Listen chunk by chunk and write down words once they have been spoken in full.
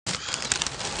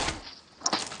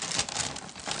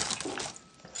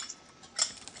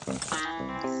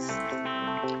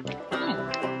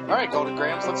right, Golden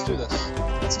Grams, let's do this.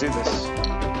 Let's do this.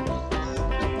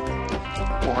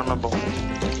 Pour my bowl.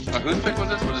 Whose pick was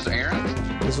this? Was this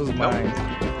Aaron's? This was mine.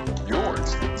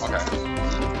 Yours.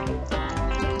 Okay.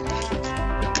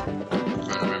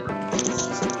 Remember.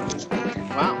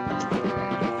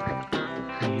 Wow.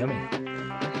 Yummy.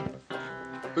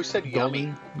 Who said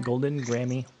yummy? Golden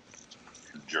Grammy.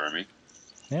 Jeremy.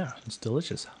 Yeah, it's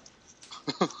delicious.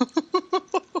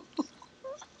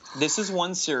 This is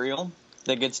one cereal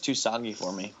that gets too soggy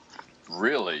for me.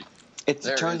 Really? It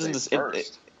There turns is a into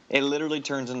first. it literally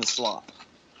turns into slop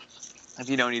if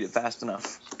you don't eat it fast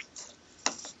enough.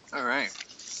 All right.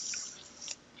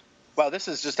 Wow, this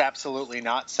is just absolutely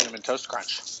not Cinnamon Toast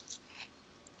Crunch.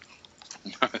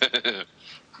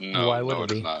 No, Why would no,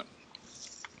 it it is be? not.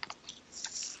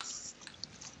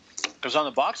 Because on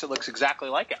the box, it looks exactly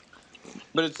like it.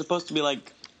 But it's supposed to be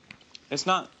like, it's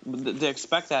not. To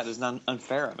expect that is not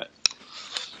unfair of it.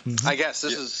 I guess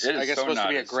this It is, is I guess, so supposed to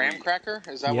be a not graham sweet. cracker?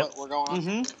 Is that Yep. what we're going on?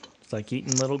 Mm-hmm. It's like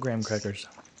eating little graham crackers.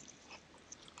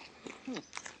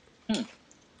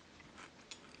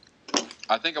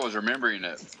 I think I was remembering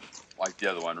it like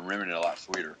the other one, remembering it a lot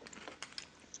sweeter.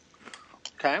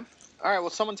 Okay. All right, well,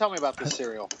 someone tell me about this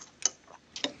cereal.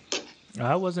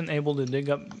 I wasn't able to dig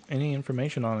up any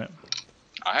information on it.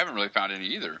 I haven't really found any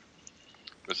either.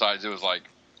 Besides, it was like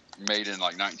made in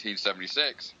like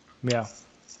 1976. Yeah,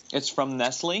 It's from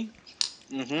Nestle.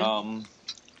 Mm-hmm.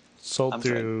 sold I'm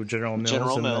through General Mills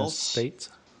General in the Mills. States.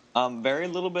 Very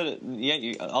little bit.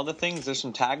 All the things. There's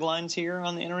some taglines here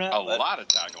on the internet. A but lot of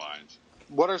taglines.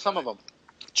 What are some of them?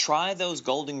 Try those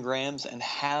Golden Grams and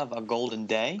have a golden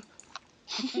day.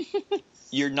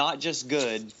 You're not just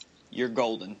good. You're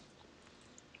golden.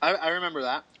 I remember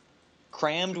that.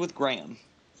 Crammed with Graham.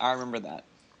 I remember that.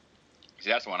 See,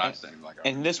 that's the one I think. Like,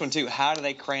 And this one too. How do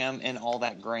they cram in all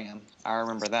that Graham? I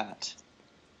remember that.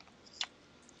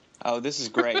 Oh, this is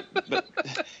great. But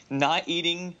not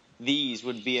eating these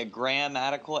would be a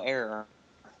grammatical error.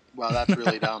 Wow, that's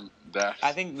really dumb. that.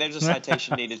 I think there's a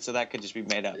citation needed, so that could just be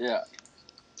made up. Yeah.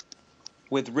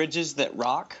 With ridges that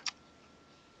rock.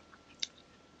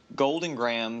 Golden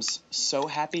Grams, so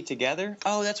happy together.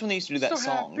 Oh, that's when they used to do that so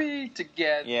song. happy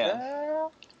together. Yeah.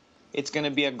 It's going to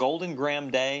be a Golden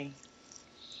Gram day.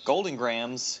 Golden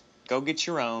Grams, go get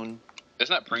your own.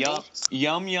 Isn't that Pringles?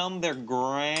 Yum, they're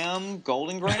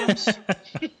Golden Grams.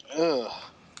 Ugh.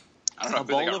 I don't know A if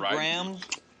they bowl got of right. Graham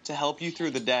to help you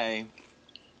through the day.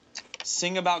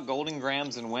 Sing about Golden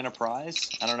Grams and win a prize.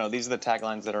 I don't know. These are the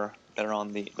taglines that are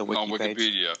on the wiki on page.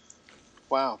 Wikipedia.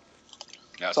 Wow.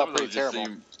 Yeah, It's all some of those pretty just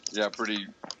terrible. seem, pretty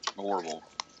horrible.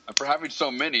 And for having so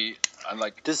many, I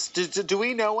like. Do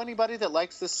we know anybody that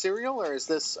likes this cereal, or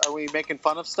are we making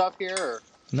fun of stuff here? Or?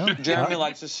 No, Jeremy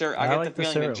likes this cereal. I get like the the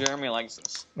feeling that cereal. Jeremy likes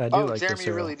this. I do Oh, like Jeremy, this you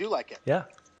cereal. really do like it. Yeah,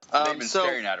 They've been so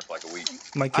staring at it for like a week.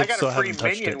 my I kids got still a free haven't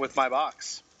touched minion it. with my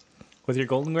box. With your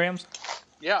Golden Grams,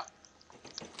 Yeah.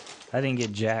 I didn't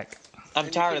get jack. I'm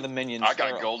tired of the minions. I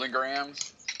got Golden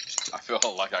Grams. I feel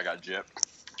like I got gypped.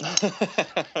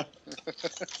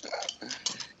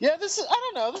 Yeah, this is,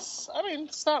 I don't know,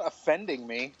 it's not offending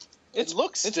me. It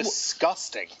looks it's-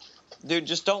 disgusting. Dude,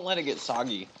 just don't let it get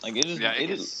soggy. Like it is. Yeah, it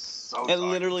gets is. so It soggy.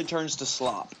 literally turns to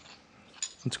slop.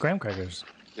 It's graham crackers.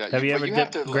 Yeah, Have you but ever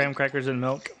have dipped to, graham crackers in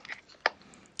milk?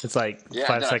 It's like Yeah,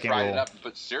 5 and then second I fried roll. it up and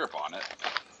put syrup on it.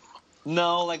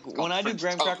 No, like when I do French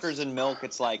graham toast. crackers in milk,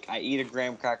 it's like I eat a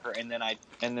graham cracker and then I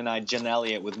Janelli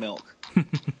it with milk.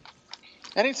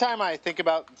 Anytime I think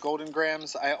about Golden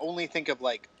Grams, I only think of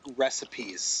like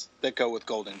recipes that go with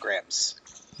Golden Grams.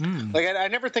 Mm. Like I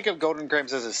never think of Golden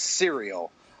Grams as a cereal.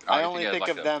 I only think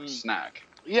of them, snack.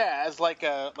 yeah, as like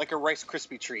a Rice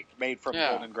Krispie treat made from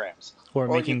Yeah. Golden Grams. Or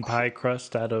Or making you- pie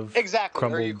crust out of Exactly,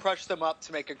 crumbled. or you crush them up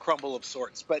to make a crumble of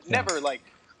sorts, but never like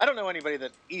I don't know anybody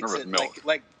that eats Or with it milk.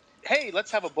 like hey, let's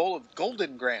have a bowl of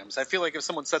Golden Grams. I feel like if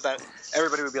someone said that,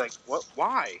 everybody would be like, what?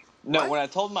 Why? No, What? when I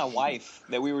told my wife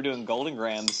that we were doing Golden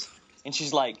Grams, and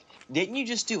she's like, "Didn't you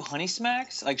just do Honey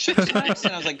Smacks, like Sugar Smacks?"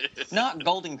 And I was like, "Not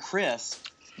Golden Crisp,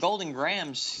 Golden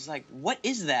Grams." She's like, "What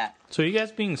is that?" So you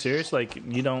guys being serious? Like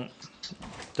you don't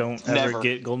ever Never.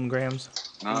 get Golden Grams?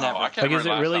 No, Never. I can't Like, is remember it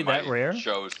last really time that rare?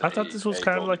 chose to I thought eat this was a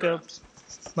kind of Golden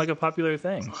like a Grams. popular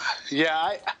thing. Yeah,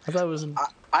 I thought it was.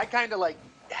 I kind of like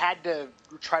had to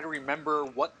try to remember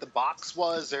what the box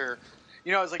was, or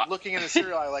I was like looking in the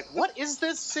cereal. I like, what is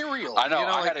this cereal? I know.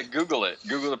 I like, had to Google it.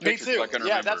 Google the me pictures too. so I couldn't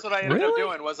Yeah, remember. that's what I ended up Really?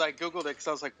 doing. Was I Googled it because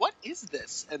I was like, what is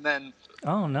this? And then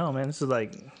Oh no, man! This is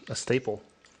like a staple.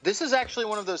 this is actually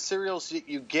one of those cereals that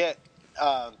you get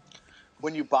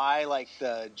when you buy like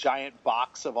the giant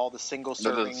box of all the single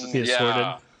serving. The assorted.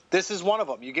 Yeah. This is one of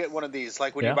them. You get one of these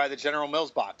like when Yeah. you buy the General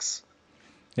Mills box.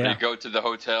 Yeah. You go to the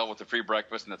hotel with the free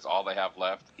breakfast, and that's all they have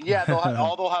left. Yeah,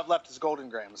 all they'll have left is Golden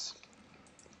Grahams.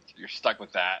 You're stuck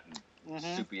with that and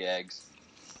soupy eggs.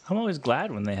 I'm always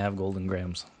glad when they have Golden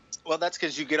Grahams. Well, that's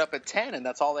because you get up at 10 and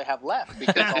that's all they have left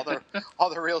because all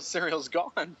the real cereal's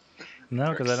gone.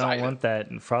 No, because I don't excited. want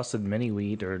that frosted mini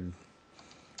wheat or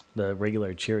the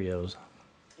regular Cheerios.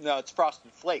 No, it's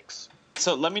Frosted Flakes.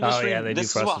 So let me just Oh, yeah, read. they do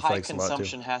This is what Frosted High Flakes a lot, too.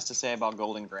 Consumption has to say about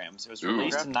Golden Grahams. It was Ooh.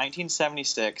 released Okay. in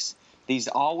 1976. These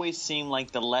always seem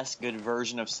like the less good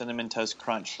version of Cinnamon Toast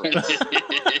Crunch for us.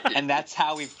 And that's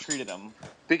how we've treated them.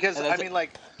 Because, And I that's- mean,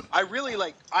 like,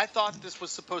 I thought this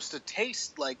was supposed to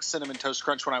taste like Cinnamon Toast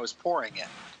Crunch when I was pouring it.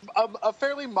 A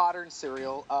fairly modern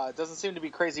cereal. Doesn't seem to be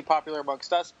crazy popular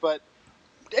amongst us, but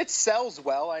it sells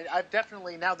well. I've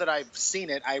definitely, now that I've seen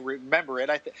it, I remember it.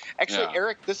 Actually, Yeah.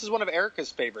 Eric, this is one of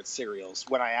Erica's favorite cereals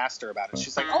when I asked her about it.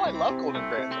 She's like, oh, I love Golden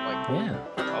Grahams. I'm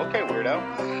like, Yeah. okay, weirdo.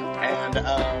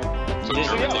 And, So Did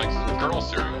Jeremy you- likes girl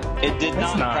cereal. It did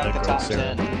That's not not crack a the girl top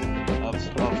cereal. 10 of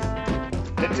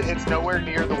it's nowhere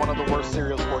near one of the worst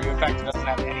cereals for you. In fact, it doesn't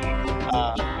have any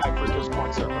high fructose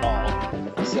corn syrup at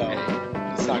all. So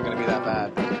it's not going to be that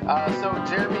bad. So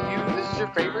Jeremy, this is your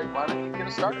favorite. Why don't you get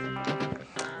us started?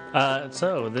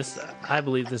 I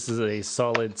believe this is a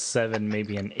solid 7,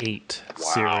 maybe an 8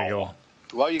 cereal.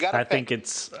 Well, you got to I think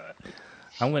it's.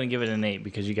 I'm going to give it an 8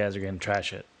 because you guys are going to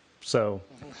trash it. So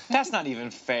That's not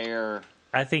even fair.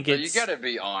 I think So it's. you got to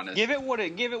be honest. Give it what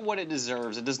it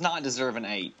deserves. It does not deserve an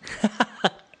 8.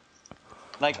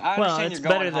 Like I Well, understand it's you're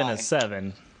going better than high. a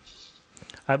 7.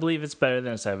 I believe it's better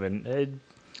than a 7. It'd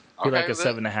be like a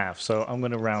 7.5. So I'm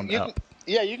going to round You up.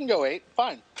 you can go 8.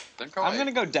 Fine. Then go I'm eight.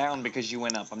 gonna go down because you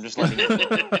went up. I'm just letting you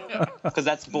know. Because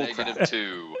that's bullcrap.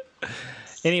 -2.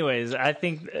 Anyways, I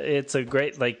think it's a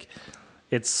great, like,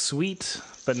 it's sweet,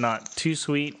 but not too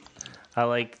sweet. I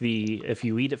like if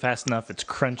you eat it fast enough, it's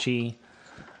crunchy.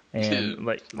 And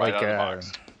Right out of the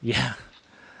box. yeah.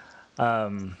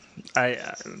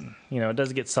 It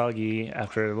does get soggy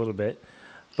after a little bit,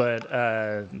 but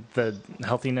the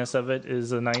healthiness of it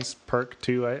is a nice perk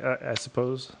too, I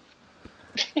suppose.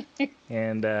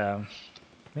 And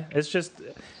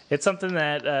it's something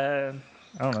that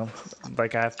I don't know,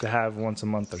 like I have to have once a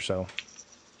month or so.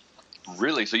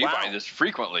 Really? So you Wow. buy this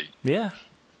frequently? Yeah,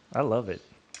 I love it.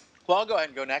 Well, I'll go ahead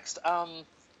and go next. I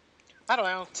don't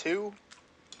know, 2,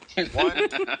 1.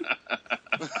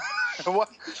 What?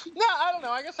 No, I don't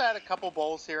know. I guess I had a couple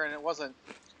bowls here, and it wasn't.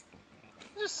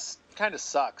 It just kind of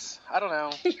sucks. I don't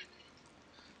know.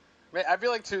 I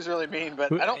feel like 2 is really mean,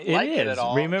 but I don't like it at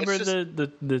all. Remember It's just-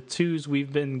 the 2s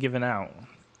we've been giving out.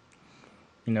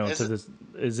 Is to it? this,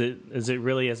 is it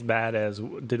really as bad as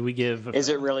did we give? Is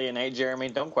it really an 8, Jeremy?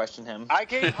 Don't question him. I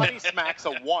gave Honey Smacks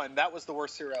a 1. That was the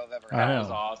worst cereal I've ever I had. know. That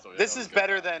was awesome. This is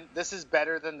better than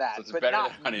that, So it's but better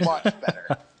not than Honey much Smacks.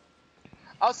 better.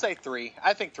 I'll say 3.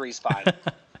 I think 3's fine.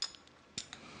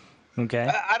 Okay.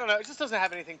 I don't know. It just doesn't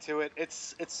have anything to it.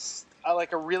 It's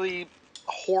like a really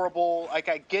horrible. Like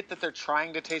I get that they're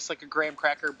trying to taste like a graham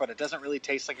cracker, but it doesn't really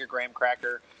taste like a graham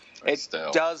cracker. Right, It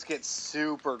still. does get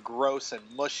super gross and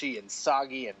mushy and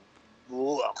soggy and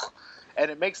ugh.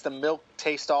 And it makes the milk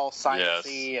taste all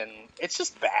sinusy, and it's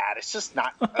just bad. It's just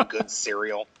not a good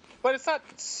cereal. But it's not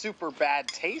super bad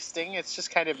tasting. It's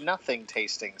just kind of nothing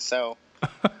tasting. So,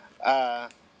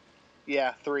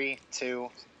 yeah, 3, 2,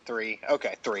 3.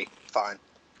 Okay, 3. Fine.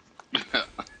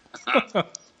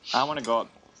 I want to go up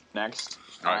next.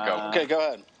 All right, go. Okay, go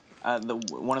ahead.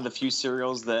 One of the few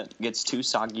cereals that gets too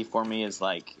soggy for me is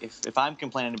like if I'm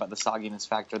complaining about the sogginess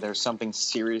factor, there's something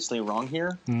seriously wrong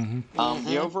here. Mm-hmm.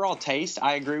 The overall taste,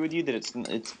 I agree with you that it's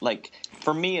like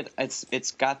for me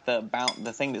it's got the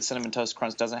thing that Cinnamon Toast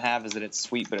Crunch doesn't have is that it's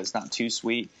sweet, but it's not too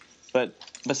sweet. But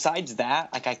besides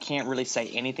that, like I can't really say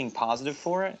anything positive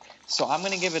for it. So I'm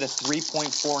gonna give it a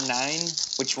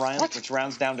 3.49, which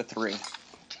rounds down to 3.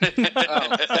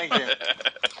 Oh, thank you.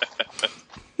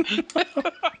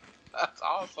 That's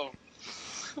awesome.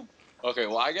 Okay,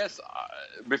 well, I guess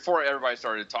before everybody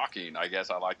started talking, I guess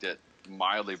I liked it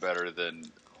mildly better than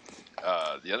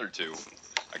the other 2,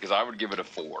 because I would give it a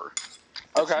 4.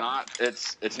 Okay.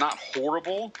 It's not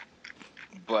horrible,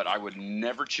 but I would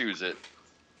never choose it.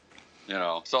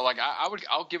 So like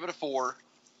I'll give it a 4.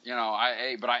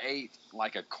 I ate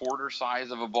like a quarter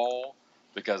size of a bowl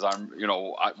because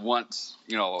once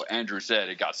Andrew said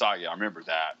it got soggy. I remember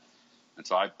that. And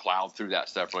so I plowed through that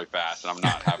stuff really fast, and I'm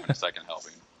not having a second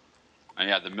helping. And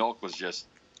yeah, the milk was just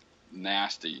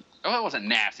nasty. Oh, it wasn't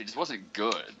nasty; it just wasn't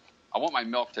good. I want my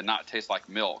milk to not taste like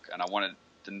milk, and I want it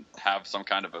to have some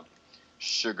kind of a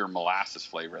sugar molasses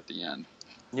flavor at the end.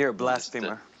 You're a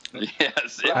blasphemer.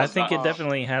 Yes, I think it not-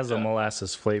 definitely has a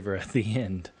molasses flavor at the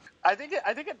end. I think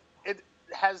it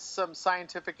has some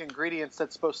scientific ingredients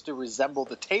that's supposed to resemble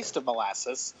the taste of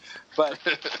molasses, but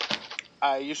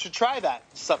you should try that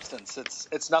substance.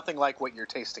 It's nothing like what you're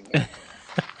tasting here.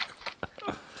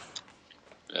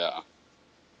 Yeah.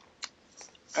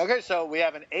 Okay, so we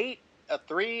have an 8, a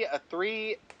 3, a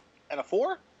 3, and a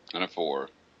 4. And a 4.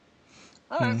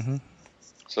 All right. Mm-hmm.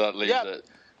 So that leaves it.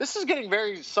 This is getting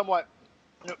very somewhat.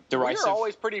 Derisive. We're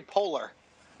always pretty polar.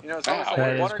 It's almost Wow. like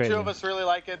That is one or crazy. two of us really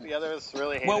like it, the others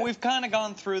really hate it. Well, we've kind of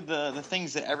gone through the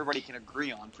things that everybody can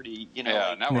agree on pretty,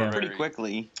 Yeah, now we're pretty very-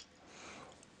 quickly.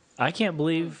 I can't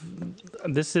believe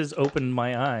this has opened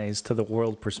my eyes to the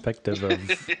world perspective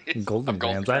of Golden Of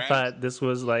Golden Grams. I Grams? thought this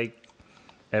was like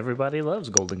everybody loves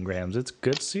Golden Grams. It's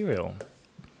good cereal.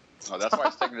 Oh, that's why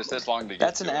it's taking us this long to get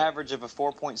That's to an it. average of a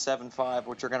 4.75,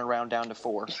 which we're going to round down to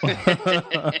 4.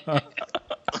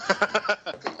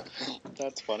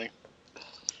 That's funny.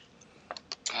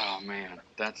 Oh, man.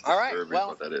 That's All right, disturbing well-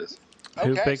 what that is.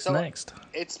 Who Okay, picks so next?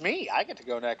 It's me. I get to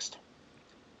go next.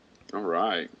 All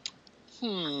right.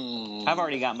 I've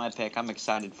already got my pick. I'm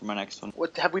excited for my next one.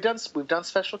 What have we done? We've done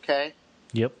Special K.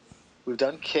 Yep. We've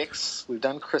done Kix. We've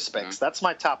done Crispix. That's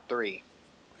my top 3.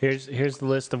 Here's the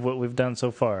list of what we've done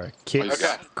so far. Kix,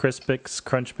 Okay. Crispix,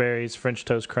 Crunch Berries, French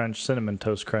Toast Crunch, Cinnamon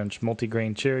Toast Crunch,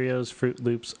 Multigrain Cheerios, Fruit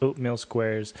Loops, Oatmeal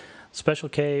Squares, Special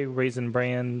K, Raisin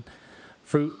Bran,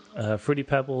 Fruity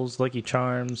Pebbles, Lucky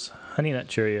Charms, Honey Nut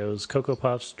Cheerios, Cocoa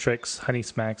Puffs, Trix, Honey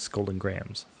Smacks, Golden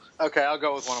Grams. Okay, I'll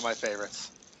go with one of my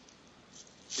favorites.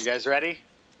 You guys ready?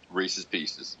 Reese's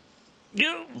Pieces.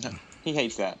 Yeah. He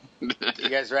hates that. You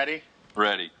guys ready?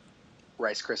 Ready.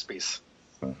 Rice Krispies.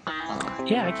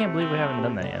 Yeah, I can't believe we haven't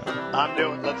done that yet.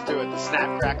 Let's do it. The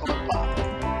Snap, Crackle, and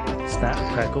Pop.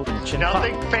 Snap, crackle, chin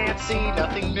Nothing pop. fancy,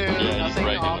 nothing new, just nothing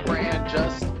regular. on brand,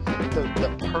 just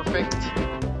the perfect,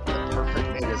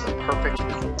 it is a perfect,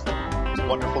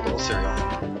 wonderful little cereal.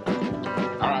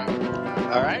 All right.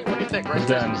 All right, what do you think? Rice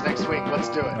Done. Krispies next week. Let's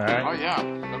do it. All right, Oh, yeah.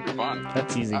 That'll be fun.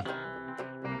 that's easy.